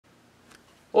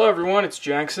Hello everyone, it's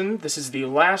Jackson. This is the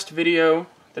last video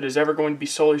that is ever going to be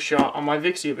solely shot on my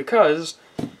Vixia because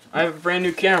I have a brand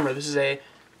new camera. This is a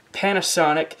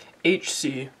Panasonic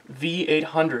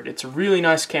HC-V800. It's a really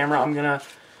nice camera.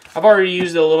 I've already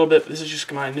used it a little bit. This is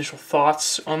just my initial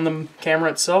thoughts on the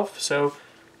camera itself, so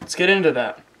let's get into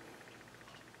that.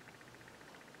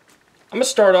 I'm going to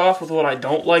start off with what I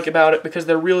don't like about it because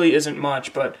there really isn't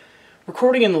much, but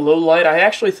recording in the low light, I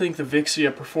actually think the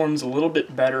Vixia performs a little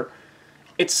bit better.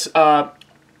 It's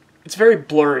very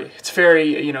blurry. It's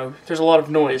very, there's a lot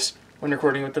of noise when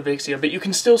recording with the Vixia, but you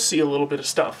can still see a little bit of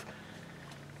stuff.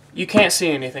 You can't see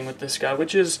anything with this guy,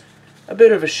 which is a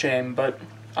bit of a shame, but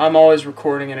I'm always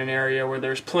recording in an area where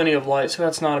there's plenty of light, so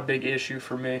that's not a big issue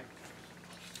for me.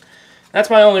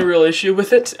 That's my only real issue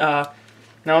with it. Now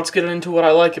let's get into what I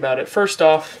like about it. First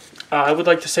off, I would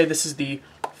like to say this is the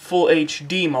full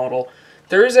HD model.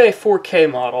 There is a 4K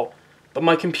model, but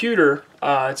my computer,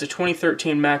 it's a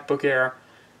 2013 MacBook Air.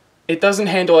 It doesn't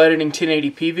handle editing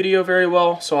 1080p video very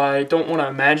well, so I don't want to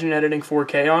imagine editing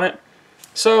 4K on it.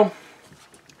 So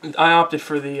I opted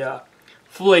for the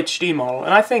full HD model,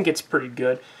 and I think it's pretty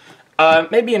good.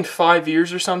 Maybe in 5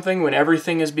 years or something, when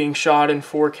everything is being shot in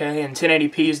 4K and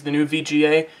 1080p is the new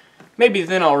VGA, maybe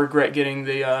then I'll regret getting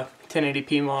the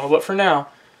 1080p model, but for now,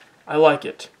 I like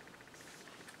it.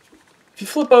 If you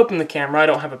flip open the camera, I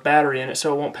don't have a battery in it,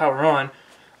 so it won't power on.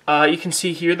 You can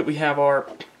see here that we have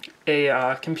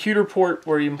a computer port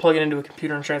where you can plug it into a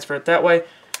computer and transfer it that way.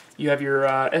 You have your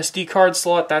SD card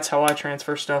slot. That's how I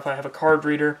transfer stuff. I have a card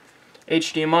reader.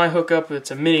 HDMI hookup.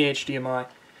 It's a mini HDMI.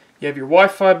 You have your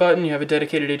Wi-Fi button. You have a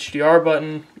dedicated HDR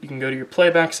button. You can go to your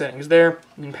playback settings there.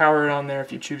 You can power it on there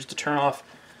if you choose to turn off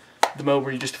the mode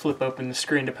where you just flip open the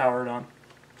screen to power it on.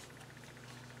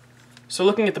 So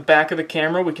looking at the back of the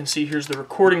camera, we can see here's the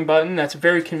recording button. That's a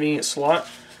very convenient slot.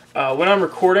 When I'm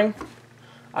recording,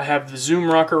 I have the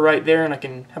zoom rocker right there, and I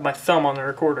can have my thumb on the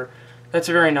recorder. That's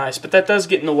very nice, but that does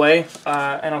get in the way,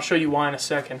 and I'll show you why in a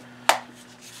second.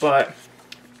 But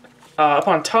up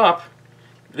on top,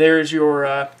 there's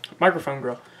your microphone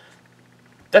grill.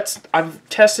 I've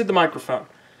tested the microphone,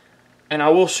 and I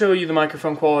will show you the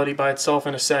microphone quality by itself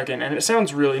in a second, and it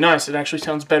sounds really nice. It actually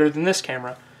sounds better than this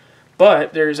camera.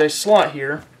 But there's a slot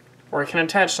here where I can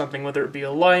attach something, whether it be a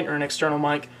light or an external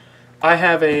mic. I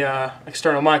have a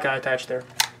external mic I attached there.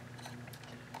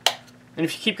 And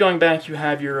if you keep going back, you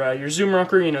have your zoom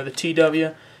rocker, the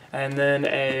TW, and then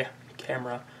a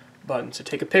camera button to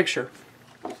take a picture.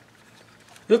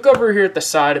 Look over here at the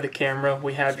side of the camera.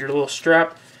 We have your little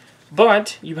strap,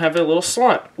 but you have a little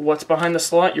slot. What's behind the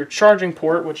slot? Your charging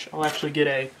port, which I'll actually get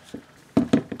a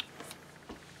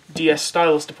DS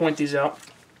stylus to point these out.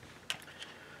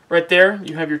 Right there,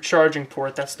 you have your charging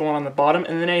port. That's the one on the bottom,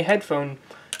 and then a headphone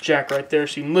jack right there,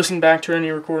 so you can listen back to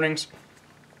any recordings.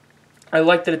 I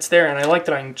like that it's there, and I like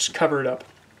that I can just cover it up.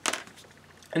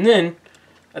 And then,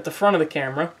 at the front of the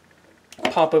camera,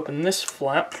 pop open this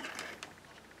flap,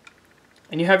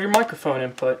 and you have your microphone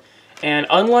input. And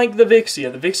unlike the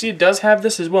Vixia does have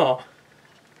this as well.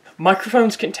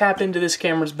 Microphones can tap into this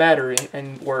camera's battery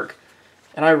and work,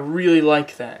 and I really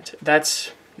like that.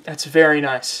 That's very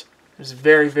nice. It's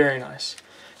very, very nice.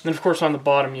 And then, of course, on the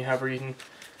bottom you have where you can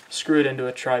screw it into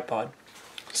a tripod.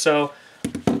 So,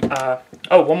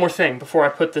 oh, one more thing before I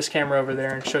put this camera over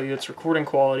there and show you its recording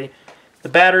quality. The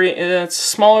battery, it's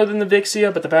smaller than the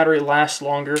Vixia, but the battery lasts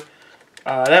longer.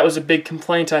 That was a big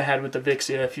complaint I had with the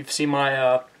Vixia. If you've seen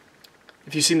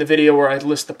the video where I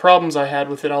list the problems I had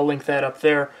with it, I'll link that up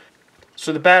there.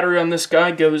 So the battery on this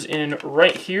guy goes in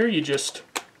right here. You just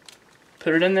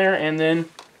put it in there and then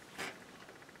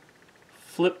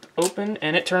flip open,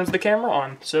 and it turns the camera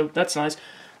on. So that's nice.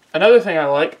 Another thing I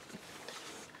like,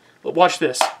 watch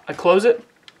this. I close it,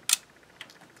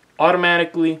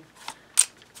 automatically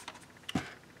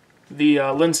the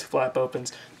lens flap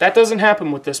opens. That doesn't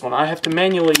happen with this one. I have to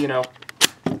manually,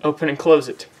 open and close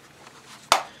it.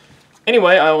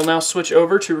 Anyway, I will now switch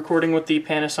over to recording with the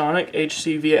Panasonic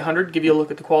HC-V800, give you a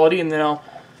look at the quality, and then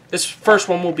this first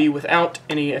one will be without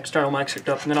any external mics hooked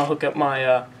up, and then I'll hook up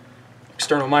my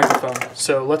external microphone.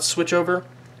 So let's switch over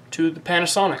to the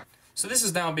Panasonic. So this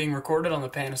is now being recorded on the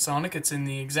Panasonic. It's in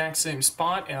the exact same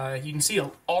spot. You can see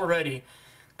already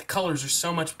the colors are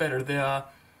so much better. The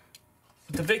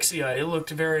Vixia, it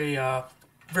looked very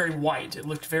very white. It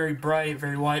looked very bright,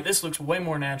 very white. This looks way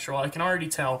more natural. I can already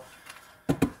tell,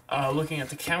 looking at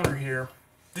the counter here,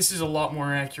 this is a lot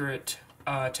more accurate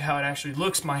to how it actually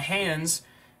looks. My hands,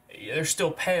 they're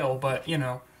still pale, but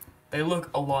they look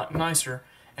a lot nicer.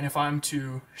 And if I'm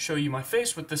to show you my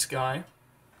face with this guy,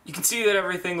 you can see that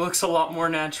everything looks a lot more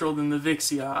natural than the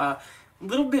Vixia.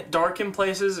 little bit dark in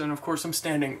places, and of course I'm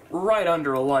standing right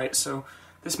under a light, so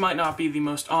this might not be the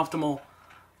most optimal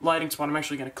lighting spot. I'm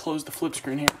actually going to close the flip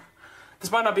screen here.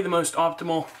 This might not be the most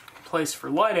optimal place for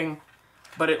lighting,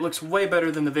 but it looks way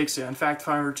better than the Vixia. In fact, if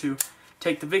I were to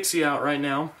take the Vixia out right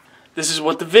now, this is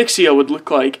what the Vixia would look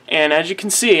like. And as you can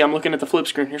see, I'm looking at the flip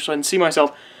screen here so I can see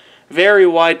myself very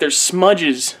white. There's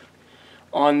smudges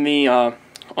on the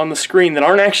screen that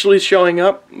aren't actually showing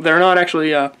up. They're not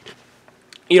actually, on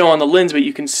the lens, but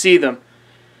you can see them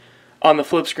on the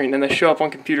flip screen, and they show up on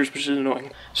computers, which is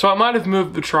annoying. So I might have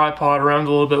moved the tripod around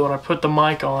a little bit when I put the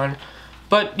mic on,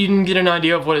 but you can get an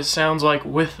idea of what it sounds like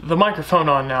with the microphone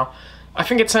on now. I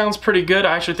think it sounds pretty good.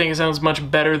 I actually think it sounds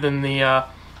much better than the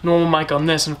normal mic on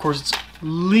this, and of course it's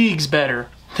leagues better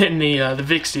than the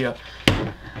Vixia.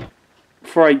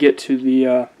 Before I get to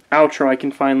the outro, I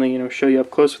can finally show you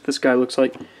up close what this guy looks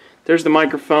like. There's the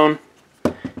microphone.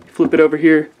 Flip it over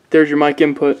here. There's your mic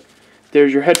input.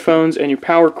 There's your headphones and your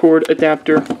power cord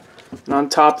adapter. And on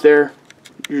top there,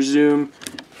 your zoom,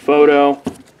 photo,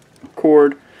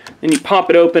 cord. Then you pop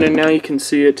it open and now you can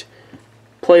see it.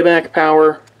 Playback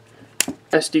power,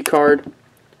 SD card,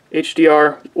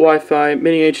 HDR, Wi-Fi,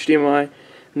 mini HDMI, and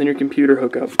then your computer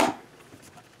hookup.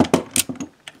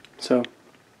 So,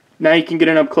 now you can get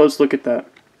an up-close look at that.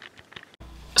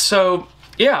 So,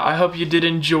 yeah, I hope you did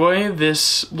enjoy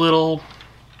this little...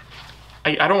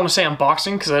 I don't want to say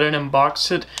unboxing because I didn't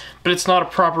unbox it, but it's not a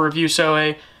proper review, so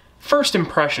a first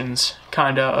impressions,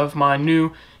 kinda, of my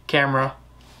new camera.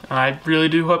 I really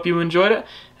do hope you enjoyed it,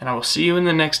 and I will see you in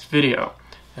the next video.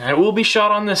 And it will be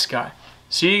shot on this guy.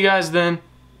 See you guys then,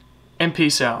 and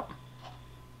peace out.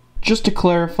 Just to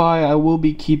clarify, I will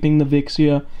be keeping the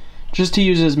Vixia just to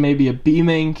use as maybe a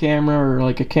B-main camera, or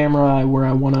like a camera where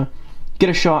I want to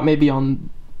get a shot maybe on,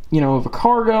 of a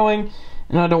car going,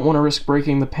 and I don't want to risk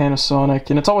breaking the Panasonic,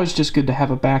 and it's always just good to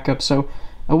have a backup, so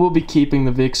I will be keeping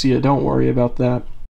the Vixia, don't worry about that.